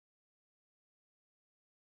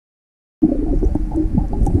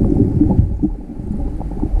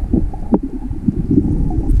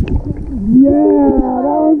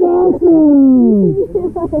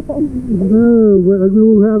No, but we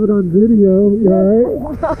will have it on video. You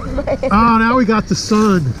alright? Oh, now we got the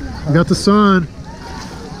sun. We got the sun.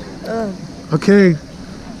 Okay.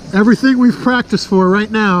 Everything we've practiced for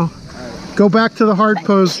right now. Go back to the hard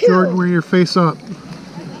pose, Jordan, where you're face up.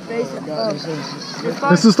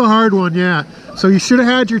 This is the hard one, yeah. So you should have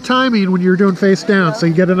had your timing when you were doing face down, so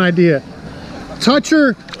you get an idea. Touch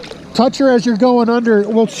her as you're going under.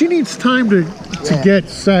 Well, she needs time to get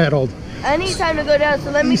settled. I need time to go down,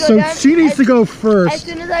 so let me go down. So she needs to go first. As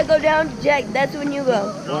soon as I go down, Jack, that's when you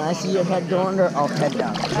go. When I see your head go under, I'll head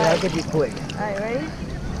down. So I could be quick. Alright, ready?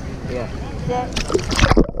 Yeah. Set.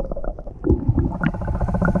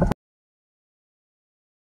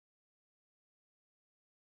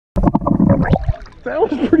 That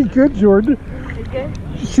was pretty good, Jordan. Okay.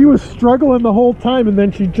 She was struggling the whole time, and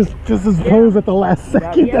then she just posed at the last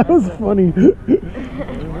second. That was funny.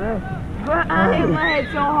 But I hit my head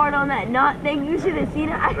so hard on that knot thing. You should have seen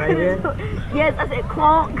it. Right here? Yes, I said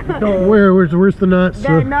clonk. Where's the knot?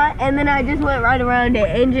 That knot, and then I just went right around it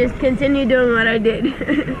and just continued doing what I did.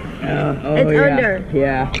 It's under.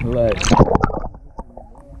 Yeah, look.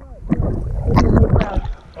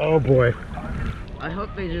 Oh boy. I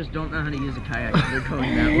hope they just don't know how to use a kayak if they're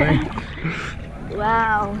going that way.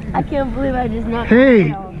 Wow. I can't believe I just knocked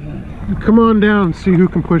Hey, it out. come on down and see who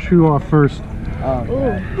can push who off first. Oh. I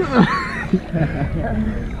think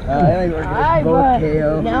we're Alright, both but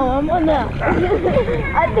KO. now I'm on that.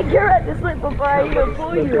 I think you're at the slip before I even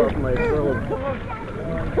pull you.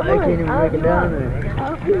 I can't even make it down there.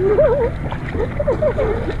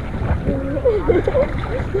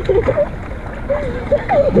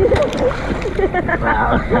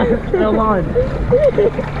 Wow, still on.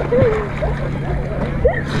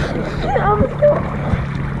 I'm still.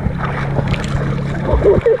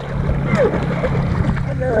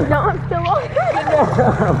 No, I'm still on.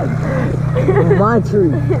 My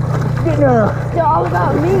tree. No. It's all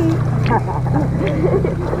about me.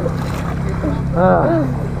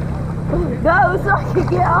 Go so I can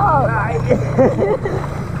get off.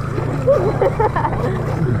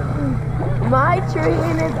 My tree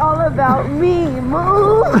and it's all about me.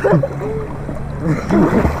 Move.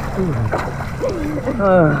 I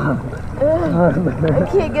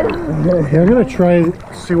can't get off. Yeah, I'm gonna try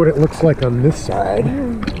see what it looks like on this side.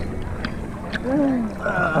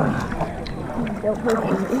 Don't push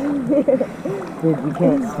me. Dude, you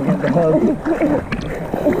can't stand up.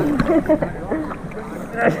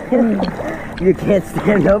 You can't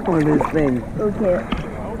stand up on this thing. Okay.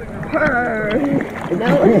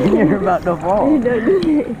 No. You're about to fall.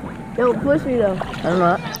 Don't push me though. I'm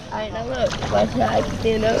not. Alright, now look. Watch how I can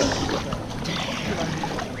stand up.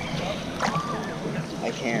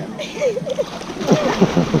 I can't.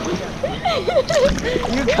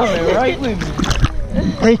 You're coming right with me.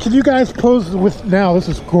 Hey, can you guys pose with now? This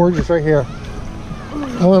is gorgeous right here.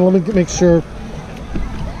 Hold on, let me make sure.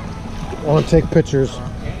 I want to take pictures.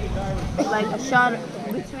 Like a shot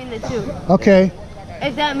between the two. Okay.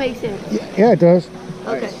 If that makes sense. Yeah, it does.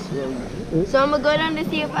 Okay. So I'm gonna go down to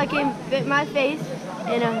see if I can fit my face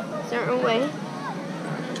in a certain way.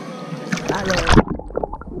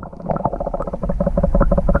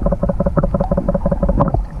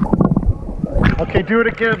 Okay, do it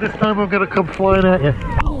again. This time I'm gonna come flying at you.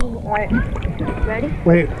 Alright. Ready?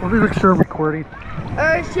 Wait, let me make sure I'm recording.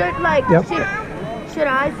 Or should like Yep. should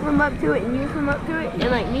I swim up to it and you swim up to it and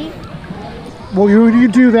like me? Well, when you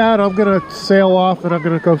do that, I'm gonna sail off and I'm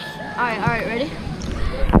gonna go. Alright, ready?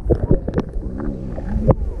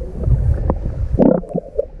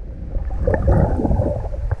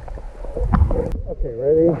 Okay,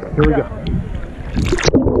 ready? Here we go.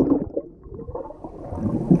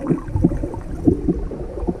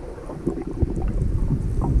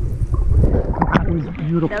 That was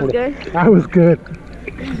beautiful. That was good? That was good.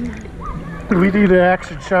 We need an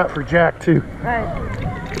action shot for Jack too. Alright.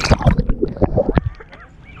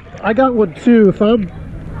 I got one too. If I'm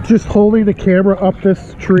just holding the camera up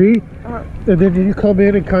this tree, and then you come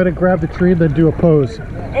in and kind of grab the tree and then do a pose.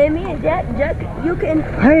 And me and Jack, you can.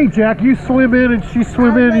 Hey, Jack, you swim in and she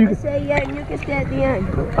swim in. I was about to say yeah, and you can stay at the end.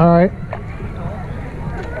 All right.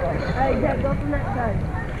 Alright, Jack, go from that side.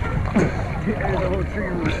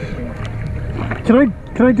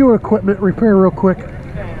 Can I do equipment repair real quick?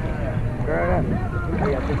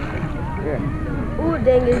 Ooh,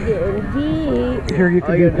 dang, it's getting deep. Here, you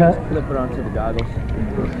can do just that. flip it onto the goggles.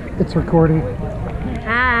 It's recording.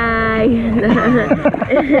 Hi. I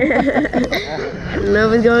don't know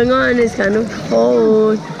what's going on. It's kind of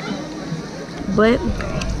cold, but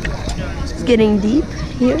it's getting deep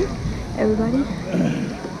here. Everybody,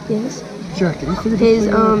 yes. Jack, can you figure His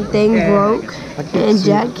this thing out? thing broke, I can't and see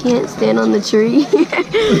Jack it. can't stand on the tree.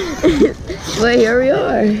 But here we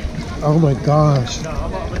are. Oh my gosh.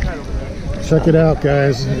 Check it out,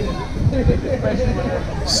 guys.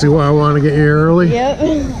 See why I want to get here early? Yep.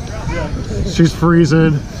 She's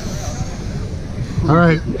freezing. All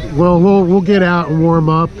right. Well, we'll get out and warm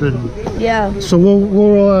up, and Yeah.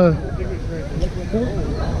 so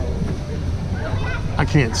I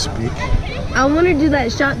can't speak. I want to do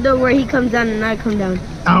that shot though, where he comes down and I come down.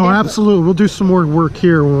 Oh, absolutely. We'll do some more work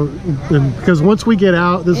here, and because once we get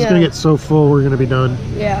out, this is gonna Yeah. get so full, we're gonna be done.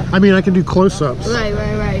 Yeah. I mean, I can do close-ups.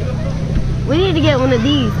 Right. We need to get one of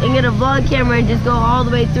these and get a vlog camera and just go all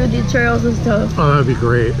the way through the trails and stuff. Oh, that'd be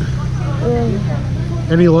great.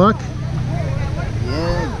 Any luck?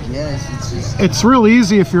 Yeah, yes, it's just, It's real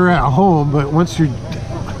easy if you're at home, but once you're...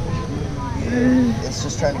 it's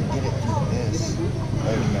just trying to get it through this.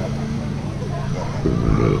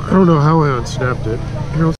 I don't know how I unsnapped it.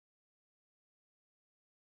 Here,